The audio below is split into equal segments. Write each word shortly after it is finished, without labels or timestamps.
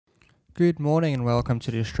Good morning and welcome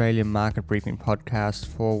to the Australian Market Briefing Podcast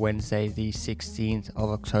for Wednesday, the 16th of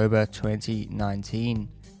October 2019.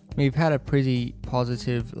 We've had a pretty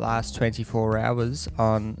positive last 24 hours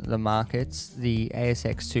on the markets. The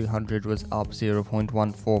ASX 200 was up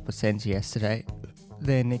 0.14% yesterday.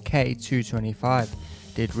 The Nikkei 225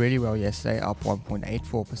 did really well yesterday, up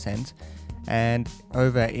 1.84%. And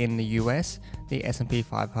over in the US, the S&P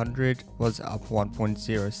 500 was up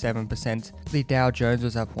 1.07%, the Dow Jones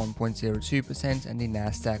was up 1.02%, and the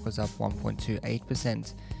Nasdaq was up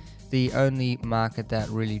 1.28%. The only market that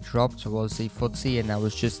really dropped was the FTSE, and that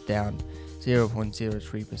was just down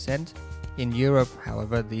 0.03%. In Europe,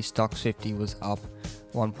 however, the Stoxx 50 was up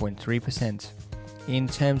 1.3%. In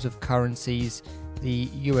terms of currencies, the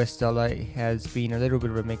US dollar has been a little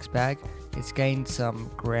bit of a mixed bag. It's gained some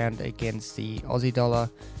ground against the Aussie dollar,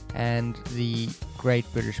 and the Great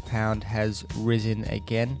British Pound has risen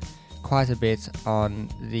again quite a bit on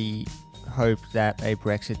the hope that a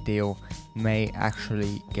Brexit deal may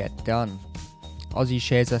actually get done. Aussie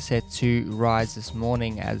shares are set to rise this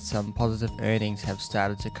morning as some positive earnings have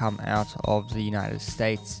started to come out of the United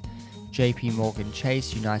States. JP Morgan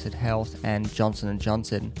Chase, United Health and Johnson &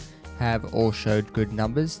 Johnson have all showed good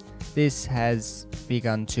numbers. This has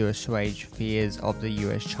begun to assuage fears of the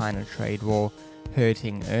US-China trade war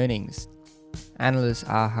hurting earnings. Analysts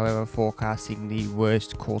are, however, forecasting the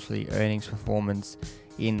worst quarterly earnings performance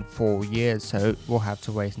in 4 years, so we'll have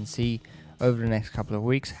to wait and see over the next couple of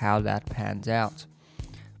weeks how that pans out.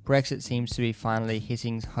 Brexit seems to be finally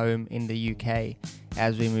hitting home in the UK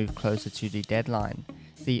as we move closer to the deadline.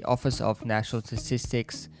 The Office of National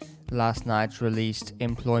Statistics last night released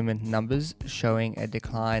employment numbers showing a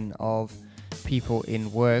decline of people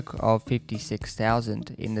in work of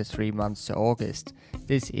 56,000 in the 3 months to August.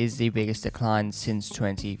 This is the biggest decline since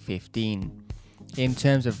 2015. In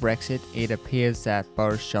terms of Brexit, it appears that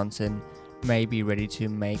Boris Johnson may be ready to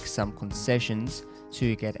make some concessions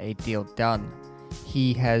to get a deal done.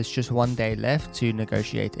 He has just 1 day left to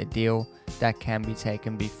negotiate a deal that can be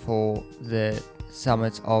taken before the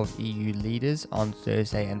summit of EU leaders on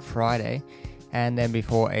Thursday and Friday, and then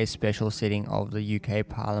before a special sitting of the UK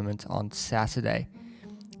Parliament on Saturday.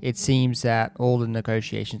 It seems that all the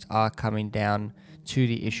negotiations are coming down to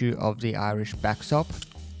the issue of the Irish backstop,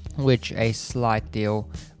 which a slight deal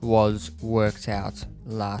was worked out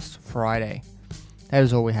last Friday. That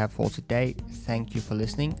is all we have for today. Thank you for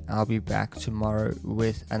listening. I'll be back tomorrow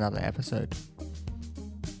with another episode.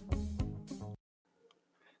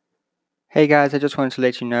 Hey guys, I just wanted to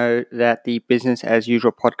let you know that the Business as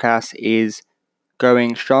Usual podcast is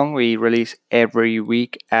going strong. We release every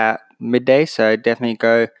week at midday, so definitely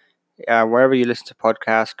go wherever you listen to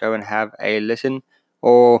podcasts, go and have a listen,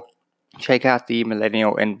 or check out the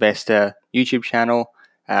Millennial Investor YouTube channel.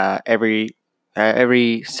 Every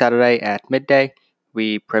Saturday at midday,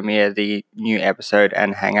 we premiere the new episode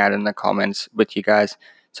and hang out in the comments with you guys.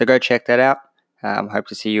 So go check that out. Hope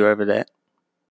to see you over there.